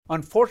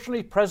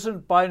Unfortunately,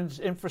 President Biden's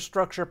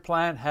infrastructure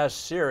plan has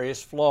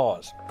serious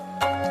flaws.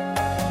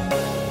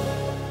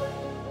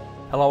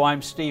 Hello,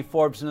 I'm Steve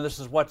Forbes, and this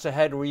is What's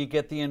Ahead, where you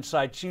get the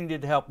insights you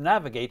need to help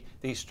navigate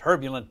these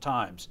turbulent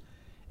times.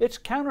 It's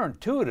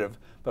counterintuitive,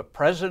 but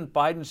President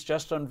Biden's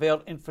just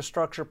unveiled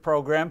infrastructure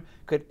program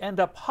could end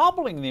up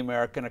hobbling the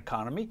American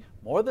economy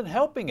more than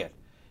helping it.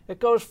 It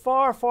goes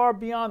far, far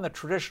beyond the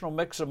traditional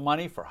mix of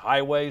money for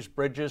highways,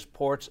 bridges,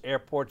 ports,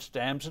 airports,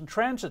 dams, and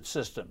transit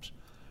systems.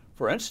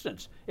 For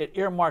instance, it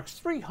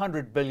earmarks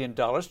 $300 billion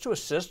to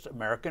assist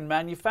American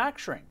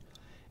manufacturing.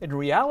 In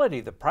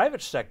reality, the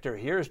private sector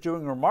here is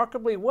doing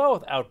remarkably well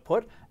with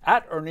output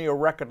at or near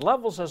record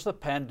levels as the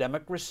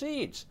pandemic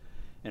recedes.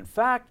 In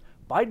fact,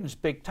 Biden's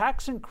big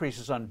tax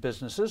increases on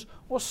businesses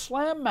will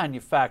slam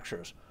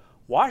manufacturers.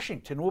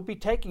 Washington will be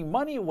taking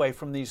money away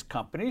from these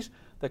companies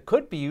that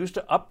could be used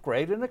to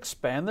upgrade and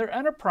expand their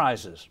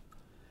enterprises.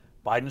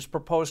 Biden's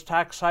proposed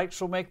tax hikes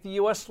will make the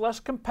U.S.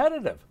 less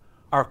competitive.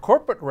 Our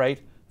corporate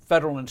rate,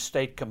 federal and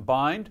state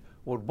combined,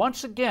 would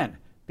once again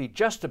be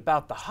just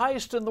about the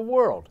highest in the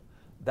world.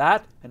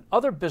 That and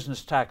other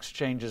business tax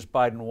changes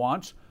Biden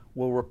wants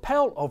will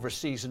repel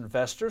overseas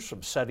investors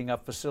from setting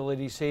up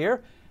facilities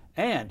here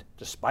and,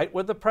 despite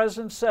what the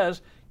president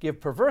says,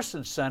 give perverse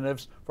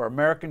incentives for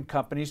American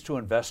companies to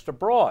invest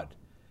abroad.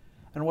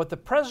 And what the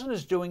president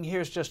is doing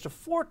here is just a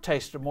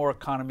foretaste of more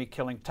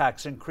economy-killing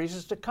tax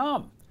increases to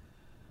come.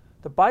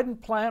 The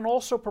Biden plan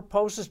also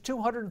proposes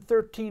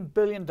 $213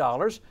 billion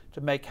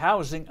to make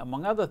housing,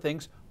 among other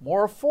things,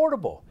 more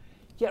affordable.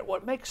 Yet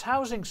what makes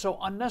housing so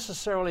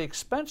unnecessarily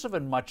expensive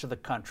in much of the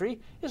country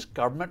is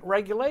government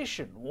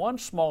regulation. One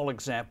small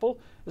example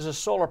is a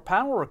solar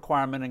panel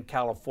requirement in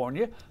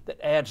California that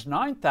adds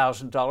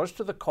 $9,000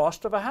 to the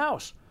cost of a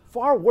house.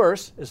 Far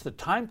worse is the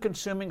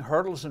time-consuming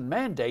hurdles and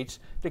mandates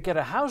to get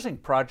a housing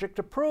project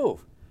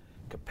approved.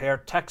 Compare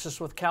Texas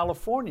with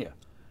California.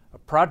 A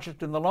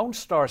project in the Lone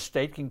Star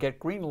State can get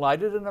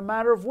green-lighted in a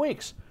matter of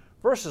weeks,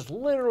 versus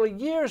literally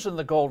years in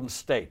the Golden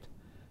State.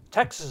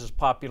 Texas's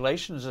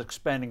population is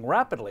expanding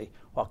rapidly,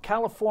 while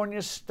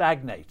California's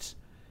stagnates.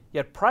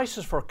 Yet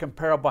prices for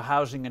comparable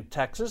housing in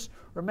Texas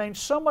remain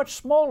so much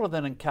smaller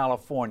than in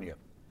California.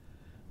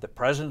 The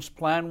president's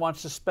plan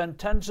wants to spend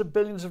tens of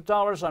billions of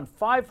dollars on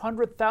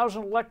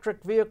 500,000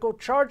 electric vehicle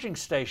charging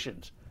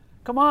stations.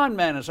 Come on,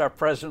 man, as our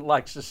president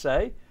likes to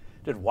say.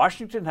 Did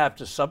Washington have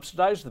to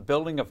subsidize the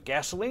building of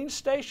gasoline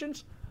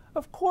stations?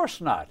 Of course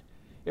not.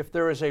 If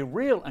there is a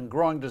real and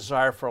growing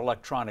desire for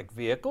electronic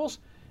vehicles,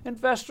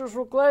 investors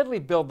will gladly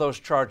build those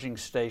charging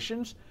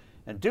stations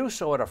and do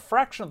so at a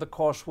fraction of the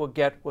cost we'll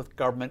get with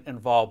government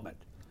involvement.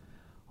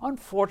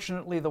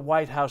 Unfortunately, the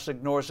White House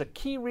ignores a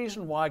key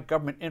reason why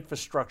government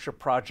infrastructure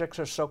projects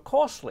are so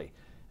costly,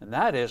 and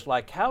that is,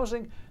 like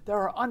housing, there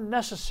are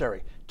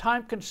unnecessary,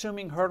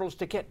 time-consuming hurdles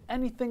to get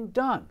anything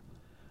done.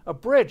 A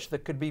bridge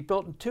that could be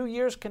built in 2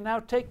 years can now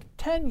take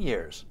 10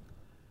 years.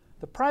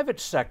 The private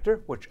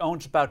sector, which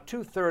owns about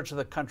 2/3 of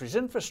the country's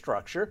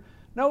infrastructure,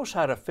 knows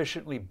how to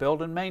efficiently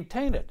build and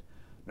maintain it.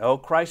 No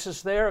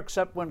crisis there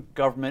except when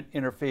government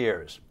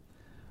interferes.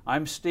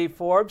 I'm Steve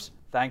Forbes.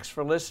 Thanks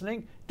for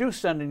listening. Do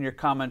send in your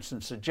comments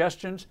and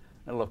suggestions,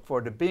 and I look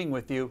forward to being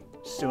with you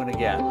soon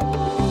again.